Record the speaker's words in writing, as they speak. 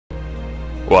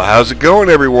Well, how's it going,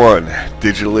 everyone?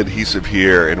 DigitalAdhesive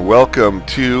here, and welcome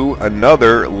to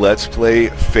another Let's Play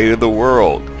Fate of the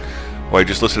World. Well, I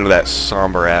just listened to that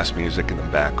somber-ass music in the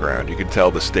background. You can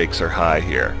tell the stakes are high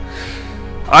here.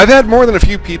 I've had more than a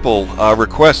few people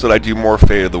request that I do more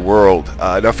Fate of the World.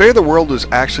 Now, Fate of the World was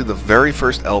actually the very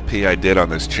first LP I did on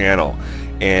this channel,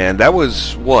 and that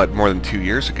was, what, more than 2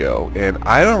 years ago, and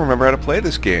I don't remember how to play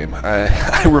this game.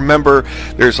 I remember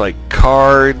there's like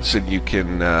cards, and you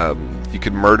can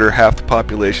murder half the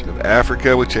population of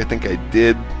Africa, which I think I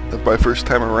did my first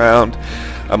time around.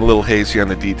 I'm a little hazy on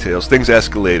the details. Things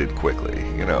escalated quickly,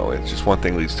 you know, it's just one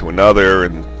thing leads to another,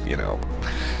 and, you know,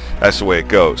 that's the way it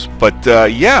goes. But,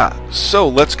 yeah, so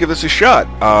let's give this a shot.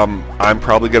 I'm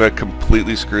probably going to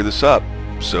completely screw this up,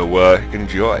 so,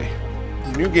 enjoy.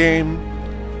 New game.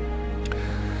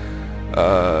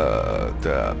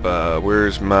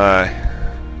 Where's my...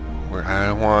 I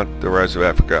don't want the Rise of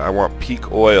Africa. I want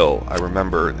peak oil. I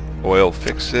remember oil.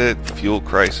 Fix it. Fuel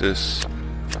crisis.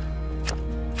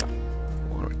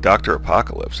 Dr.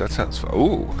 Apocalypse. That sounds fun.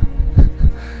 Ooh.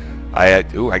 I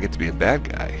get to be a bad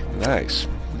guy. Nice.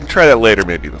 We can try that later.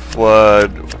 Maybe the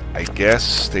flood. I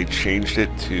guess they changed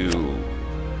it to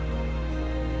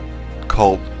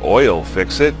called oil.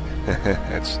 Fix it.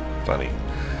 That's funny.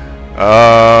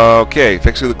 Okay,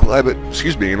 fixing the climate,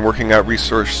 excuse me, and working out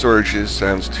resource storages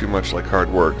sounds too much like hard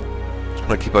work. I'm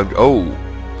gonna keep on,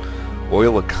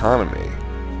 oil economy.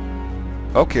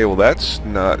 Okay, well that's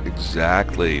not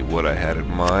exactly what I had in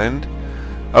mind.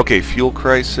 Okay, fuel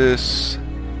crisis.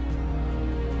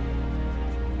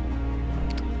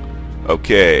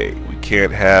 Okay, we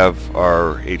can't have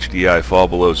our HDI fall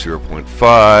below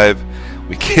 0.5.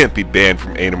 We can't be banned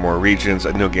from 8 or more regions.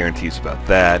 No guarantees about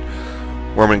that.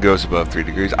 Warming goes above 3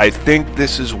 degrees. I think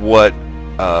this is what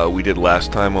we did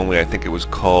last time, only I think it was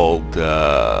called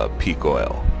peak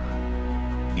oil.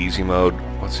 Easy mode.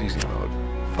 What's easy mode?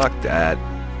 Fuck that.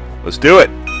 Let's do it!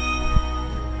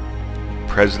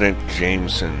 President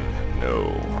Jameson.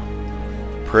 No.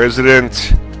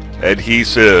 President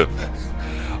Adhesive.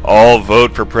 All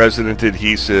vote for President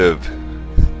Adhesive.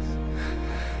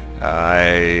 I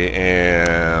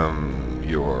am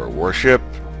your worship.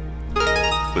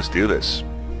 Let's do this.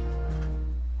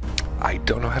 I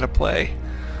don't know how to play.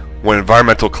 When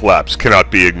environmental collapse cannot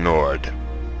be ignored,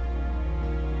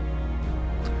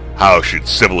 how should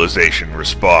civilization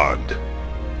respond?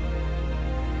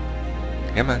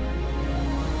 Yeah, man.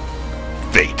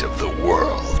 Fate of the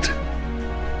world.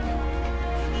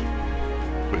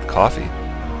 With coffee.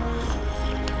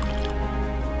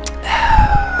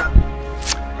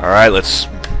 Alright, let's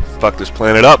fuck this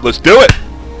planet up. Let's do it!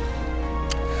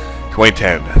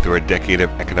 2010, through a decade of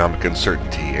economic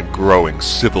uncertainty and growing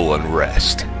civil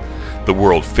unrest, the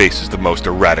world faces the most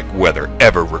erratic weather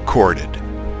ever recorded.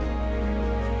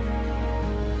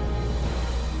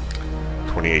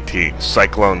 2018,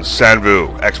 Cyclone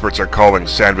Sanvu. Experts are calling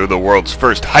Sanvu the world's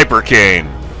first hypercane.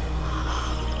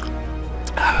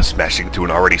 Smashing into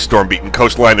an already storm-beaten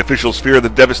coastline, officials fear the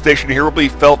devastation here will be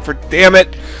felt for, damn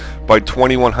it, by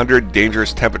 2100,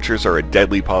 dangerous temperatures are a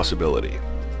deadly possibility.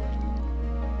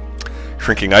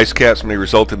 Shrinking ice caps may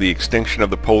result in the extinction of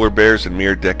the polar bears in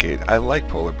mere decade. I like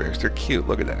polar bears. They're cute.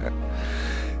 Look at that.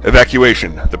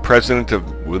 Evacuation. The president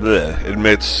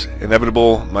admits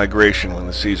inevitable migration when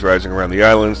the sea's rising around the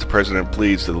islands. The president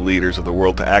pleads to the leaders of the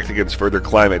world to act against further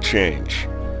climate change.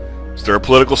 Is there a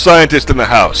political scientist in the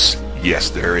house?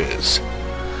 Yes, there is.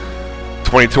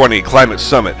 2020 Climate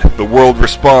Summit. The world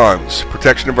responds.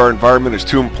 Protection of our environment is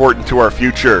too important to our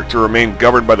future to remain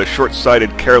governed by the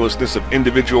short-sighted carelessness of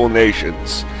individual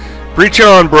nations. Preach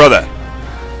on, brother!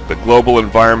 The Global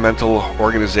Environmental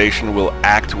Organization will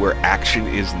act where action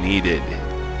is needed.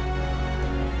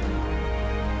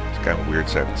 It's kind of a weird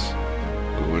sentence.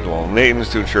 With all nations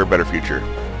to ensure a better future.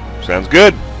 Sounds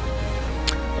good!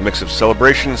 A mix of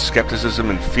celebration, skepticism,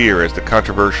 and fear as the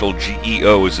controversial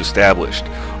GEO is established.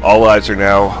 All eyes are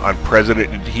now on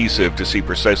President Adhesive to see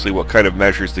precisely what kind of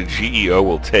measures the GEO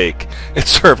will take.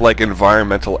 It's sort of like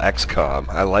environmental XCOM.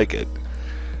 I like it.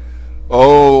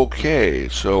 Okay,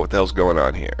 so what the hell's going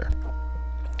on here?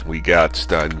 We got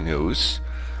news.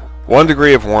 1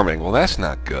 degree of warming. Well, that's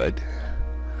not good.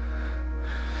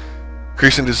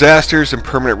 Increase in disasters and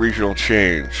permanent regional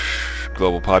change.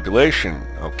 Global population.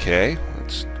 Okay.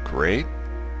 Great.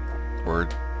 Or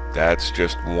that's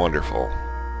just wonderful.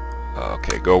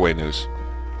 Okay, go away, news.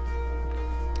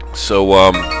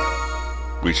 So,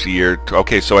 reach the year.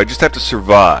 Okay, so I just have to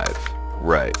survive.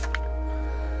 Right.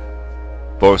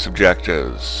 Bonus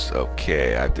objectives.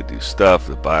 Okay, I have to do stuff.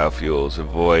 The biofuels.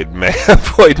 Avoid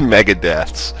avoid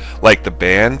megadeaths. Like the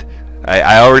band.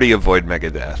 I already avoid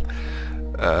megadeath.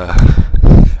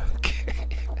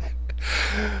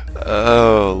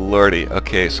 lordy.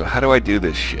 Okay, so how do I do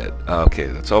this shit? Okay,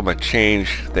 that's all my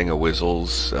change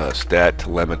thing-a-whizzles, stat,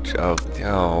 telemetry, oh,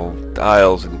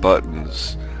 dials and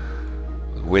buttons.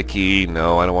 Wiki,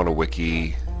 no, I don't want a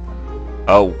wiki.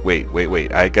 Oh,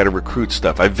 wait, I gotta recruit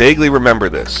stuff. I vaguely remember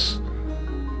this.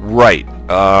 Right,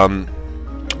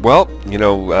 well, you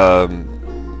know,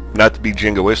 not to be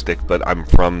jingoistic, but I'm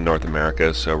from North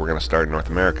America, so we're gonna start in North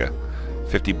America.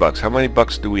 50 bucks. How many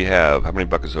bucks do we have? How many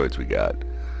buckazoids we got?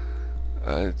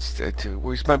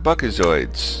 Where's my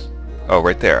buckazoids? Oh,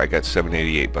 right there. I got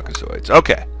 788 buckazoids.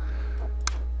 Okay.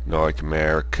 North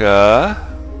America.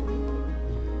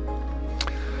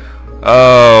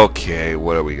 Okay,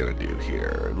 what are we gonna do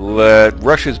here?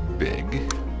 Russia's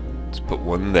big. Let's put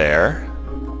one there.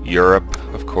 Europe,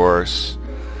 of course.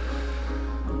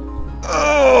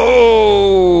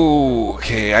 Oh,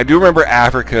 okay. I do remember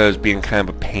Africa as being kind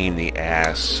of a pain in the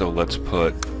ass, so let's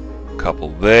put a couple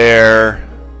there.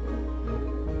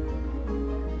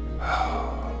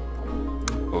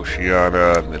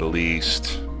 Oceania, Middle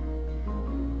East.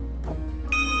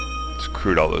 Let's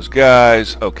recruit all those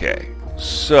guys. Okay,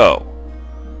 so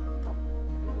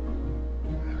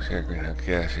greenhouse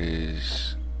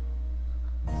gases.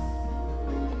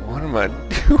 What am I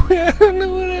doing? I don't know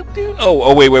what I'm doing.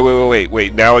 Oh,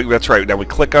 wait. Now, that's right. Now we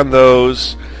click on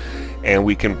those, and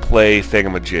we can play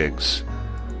thingamajigs.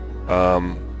 How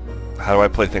do I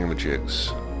play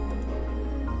thingamajigs?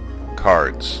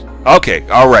 Cards. Okay.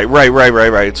 All right.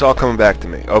 Right. It's all coming back to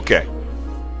me. Okay.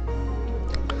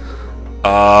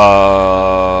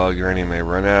 Uranium may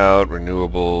run out.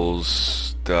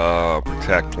 Renewables.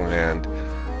 Protect land.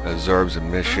 Absorbs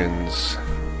emissions.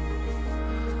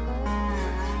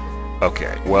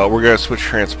 Okay, well, we're going to switch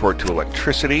transport to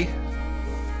electricity.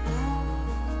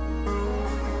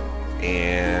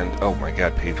 And, oh my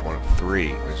god, page 1 of 3.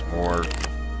 There's more.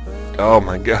 Oh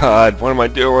my god, what am I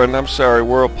doing? I'm sorry,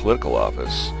 World Political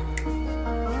Office.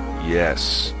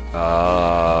 Yes.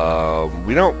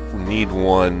 We don't need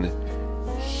one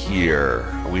here.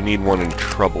 We need one in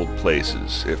troubled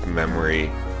places, if memory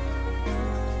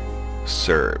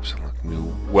serves.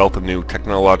 New wealth of new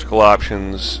technological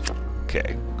options.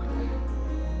 Okay.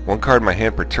 One card in my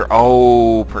hand per turn.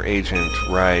 Oh, per agent.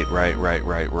 Right.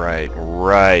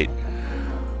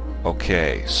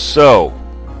 Okay, so.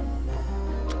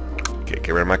 Okay, get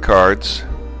rid of my cards.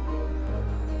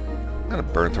 I'm gonna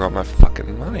burn through all my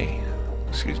fucking money.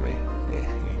 Excuse me.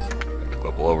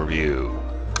 Global overview.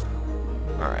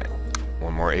 Alright.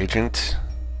 One more agent.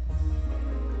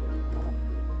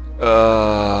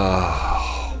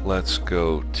 Let's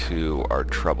go to our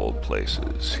troubled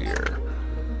places here.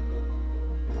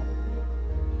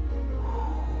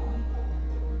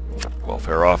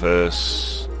 Welfare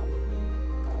office.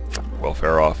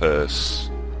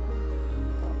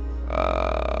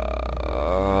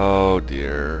 Oh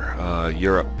dear.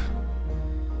 Europe.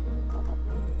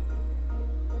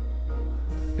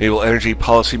 Enable energy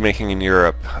policy making in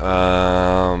Europe.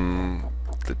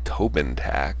 The Tobin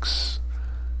tax.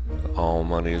 All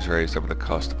money is raised up with the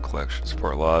cost of collection.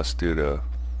 Support loss due to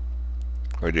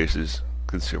reduces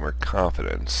consumer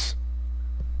confidence.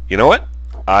 You know what?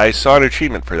 I saw an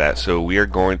achievement for that, so we are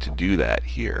going to do that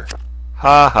here.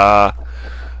 Ha ha.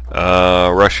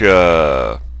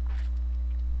 Russia.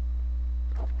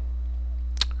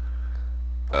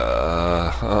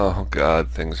 Oh god,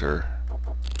 things are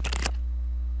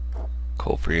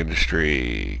coal-free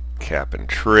industry, cap and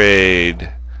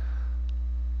trade.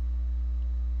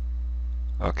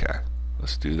 Okay,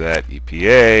 let's do that.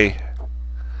 EPA.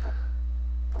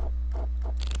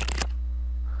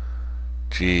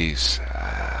 Jeez,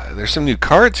 there's some new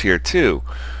cards here too.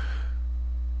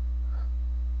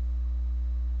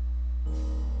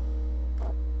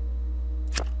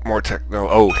 More techno.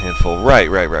 Oh, handful. Right.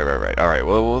 All right.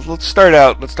 Well, let's start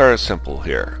out simple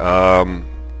here.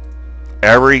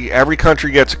 Every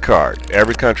country gets a card.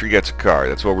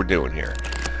 That's what we're doing here.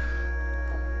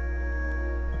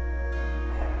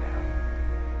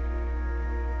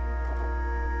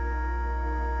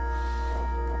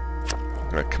 I'm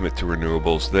going to commit to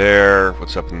renewables there.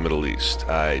 What's up in the Middle East?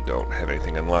 I don't have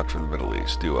anything unlocked for the Middle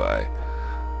East, do I?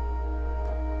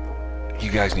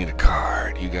 You guys need a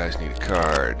card.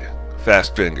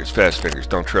 Fast fingers.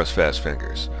 Don't trust fast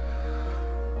fingers.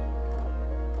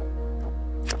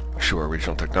 Sure,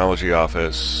 Regional Technology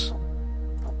Office.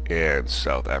 And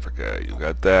South Africa. You've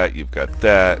got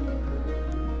that.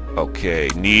 Okay,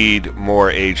 need more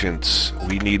agents.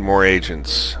 We need more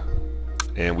agents.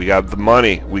 And we got the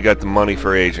money. We got the money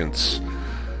for agents.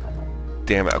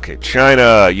 Damn it. Okay,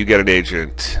 China, you get an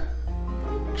agent.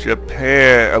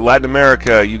 Japan, Latin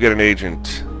America, you get an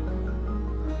agent.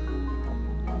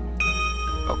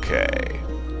 Okay.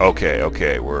 Okay,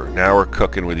 okay, we're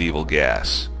cooking with evil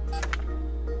gas.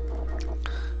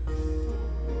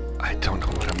 I don't know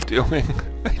what I'm doing.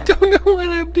 I don't know what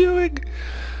I'm doing.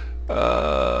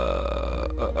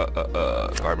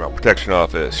 Environmental Protection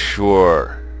Office.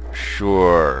 Sure.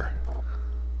 Sure.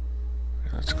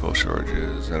 Let's coal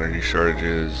shortages, energy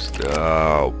shortages.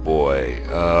 Oh boy.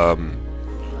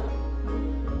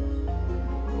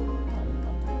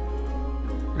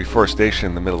 Reforestation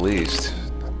in the Middle East.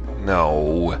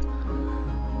 No.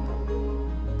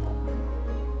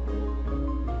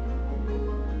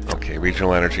 Okay,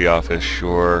 Regional Energy Office,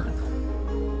 sure.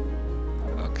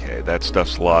 Okay, that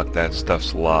stuff's locked, that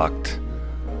stuff's locked.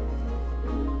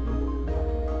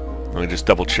 Let me just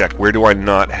double check. Where do I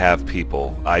not have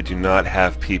people? I do not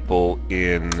have people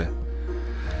in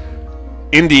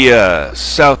India,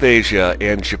 South Asia,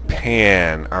 and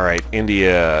Japan. Alright,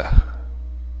 India.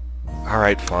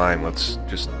 Alright, fine. Let's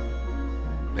just...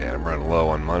 Man, I'm running low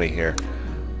on money here.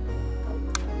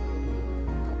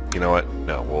 You know what?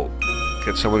 No, we'll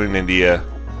get someone in India.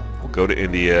 We'll go to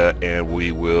India, and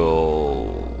we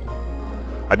will...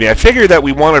 I mean, I figured that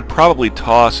we want to probably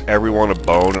toss everyone a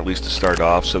bone, at least to start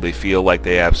off, so they feel like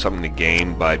they have something to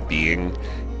gain by being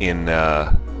in,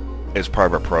 as part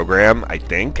of our program, I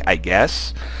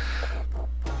guess.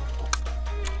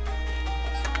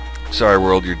 Sorry,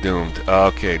 world, you're doomed.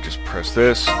 Okay, just press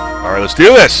this. Alright, let's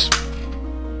do this!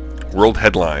 World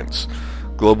headlines.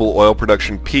 Global oil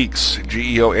production peaks.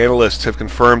 GEO analysts have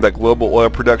confirmed that global oil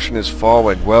production is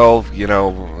falling. Well, you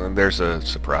know, there's a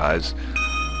surprise.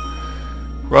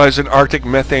 Rise in Arctic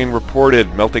methane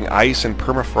reported. Melting ice and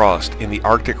permafrost in the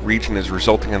Arctic region is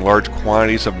resulting in large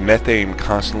quantities of methane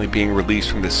constantly being released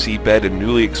from the seabed and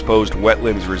newly exposed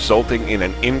wetlands, resulting in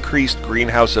an increased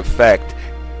greenhouse effect.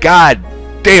 God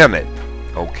damn it!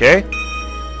 Okay.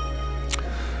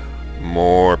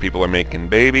 More people are making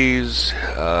babies.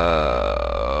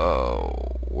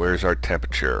 Where's our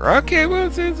temperature? Okay, well,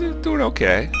 it's doing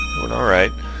okay. Doing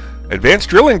alright. Advanced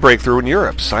drilling breakthrough in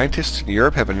Europe. Scientists in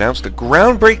Europe have announced a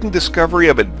groundbreaking discovery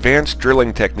of advanced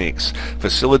drilling techniques,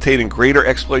 facilitating greater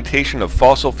exploitation of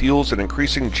fossil fuels and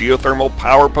increasing geothermal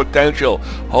power potential.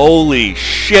 Holy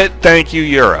shit, thank you,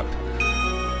 Europe.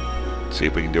 Let's see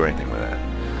if we can do anything with that.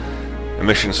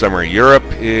 Emission summary. Europe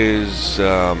is,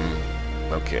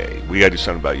 okay, we gotta do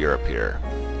something about Europe here.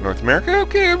 North America?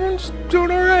 Okay, everyone's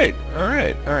doing alright.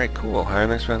 Alright, cool. Higher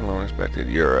than expected, lower than expected.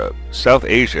 Europe. South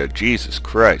Asia, Jesus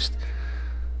Christ.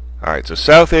 Alright, so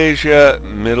South Asia,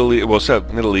 Middle East, well,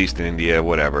 Middle East and India,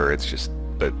 whatever, it's just,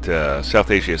 but South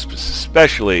Asia is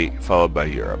especially followed by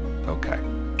Europe. Okay.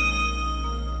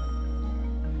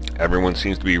 Everyone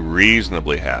seems to be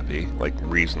reasonably happy, like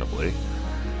reasonably.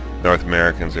 North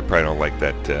Americans, they probably don't like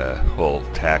that whole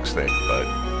tax thing,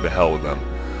 but the hell with them.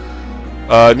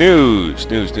 News.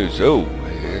 Oh,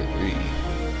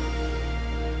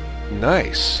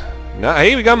 nice.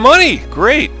 Hey, we got money.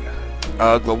 Great.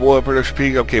 Global oil production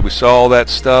peak. Okay, we saw all that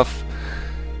stuff.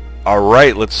 All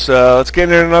right, let's get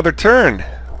in another turn.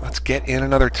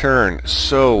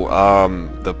 So,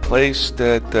 the place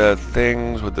that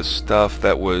things with the stuff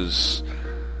that was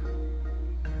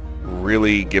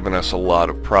really giving us a lot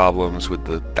of problems with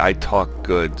the I Talk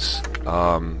goods.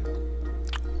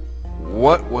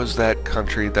 What was that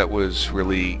country that was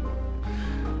really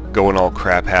going all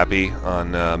crap happy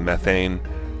on methane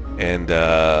and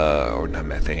or not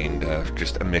methane,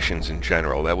 just emissions in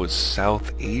general? That was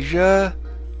South Asia?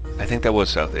 I think that was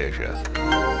South Asia.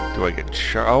 Do I get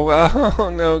oh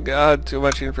no, God, too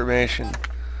much information.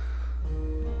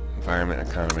 Environment,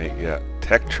 economy, yeah.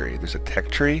 Tech tree. There's a tech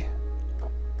tree?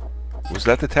 Was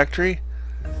that the tech tree?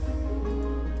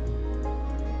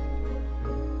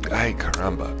 Ay,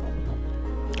 caramba.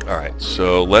 Alright,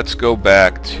 so let's go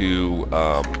back to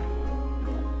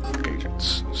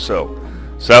agents. So,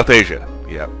 South Asia.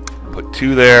 Yep. Put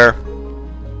 2 there.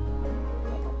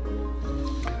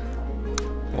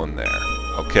 1 there.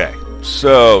 Okay.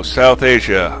 So, South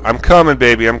Asia. I'm coming,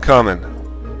 baby. I'm coming.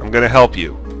 I'm gonna help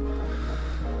you.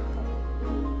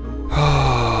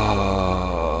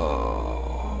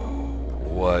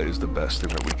 What is the best thing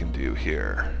that we can do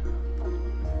here?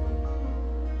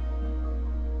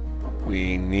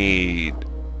 We need...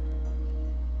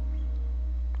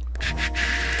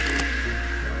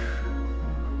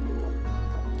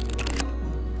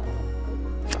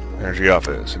 Energy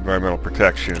Office, Environmental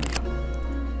Protection.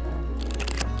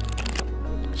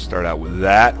 Start out with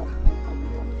that.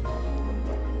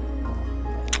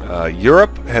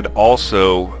 Europe had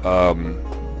also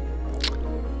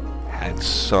had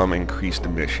some increased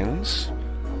emissions.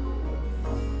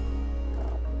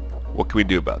 What can we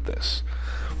do about this?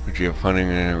 Would you have funding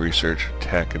and research,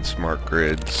 tech, and smart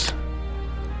grids?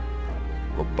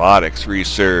 Robotics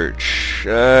research.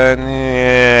 We're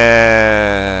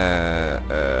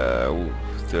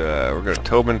going to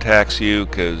Tobin tax you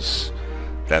because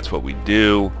that's what we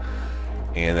do.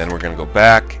 And then we're going to go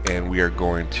back and we are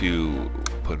going to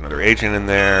put another agent in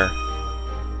there.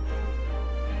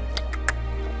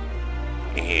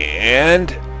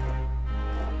 And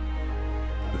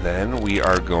then we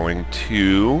are going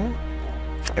to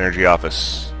Energy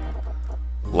Office.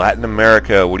 Latin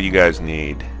America, what do you guys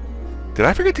need? Did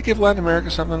I forget to give Latin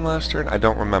America something last turn? I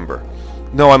don't remember.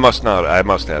 No, I must not. I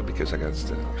must have because I got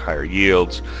higher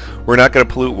yields. We're not going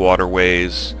to pollute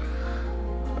waterways.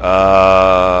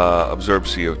 Absorb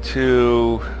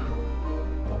CO2.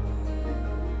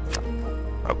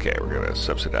 Okay, we're going to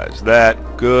subsidize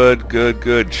that. Good, good,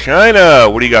 good. China!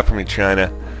 What do you got for me,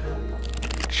 China?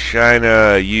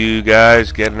 China, you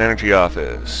guys get an energy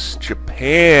office.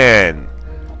 Japan.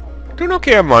 Doing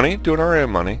okay on money. Doing alright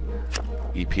on money.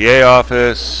 EPA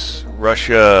office.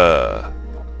 Russia.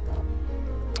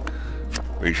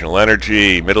 Regional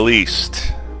energy. Middle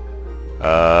East.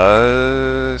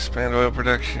 Expand oil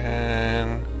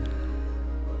production.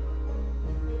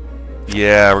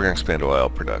 Yeah, we're going to expand oil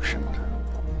production.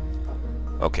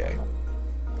 Okay.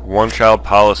 One-child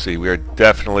policy. We are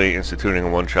definitely instituting a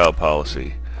one-child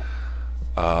policy.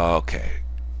 Okay.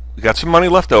 We got some money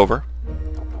left over.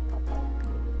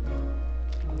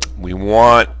 We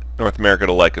want North America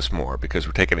to like us more because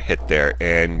we're taking a hit there.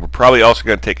 And we're probably also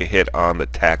going to take a hit on the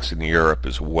tax in Europe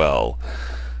as well.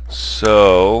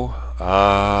 So,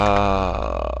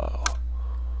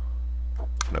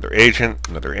 another agent,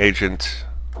 another agent.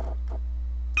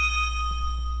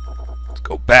 Let's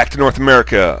go back to North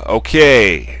America.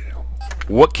 Okay.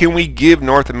 What can we give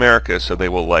North America so they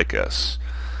will like us?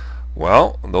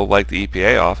 Well, they'll like the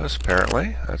EPA office,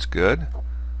 apparently. That's good.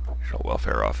 Regional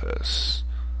Welfare Office.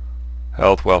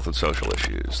 Health, wealth, and social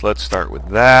issues. Let's start with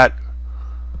that.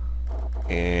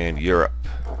 And Europe.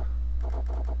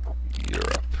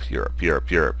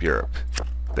 Europe.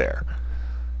 There.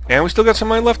 And we still got some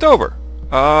money left over.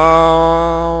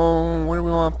 Where do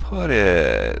we want to put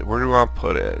it? Where do we want to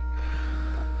put it?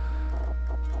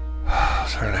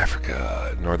 Southern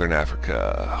Africa, Northern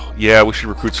Africa. Yeah, we should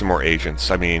recruit some more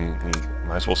agents. I mean, we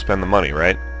might as well spend the money,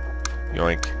 right?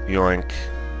 Yoink, yoink.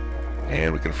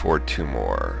 And we can afford 2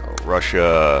 more.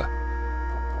 Russia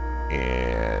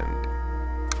and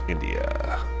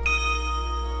India.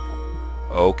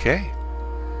 Okay.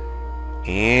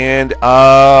 And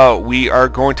we are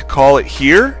going to call it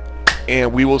here.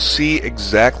 And we will see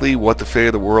exactly what the fate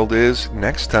of the world is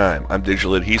next time. I'm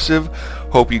DigitalAdhesive.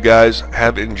 Hope you guys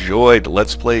have enjoyed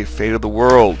Let's Play Fate of the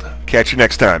World. Catch you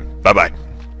next time. Bye-bye.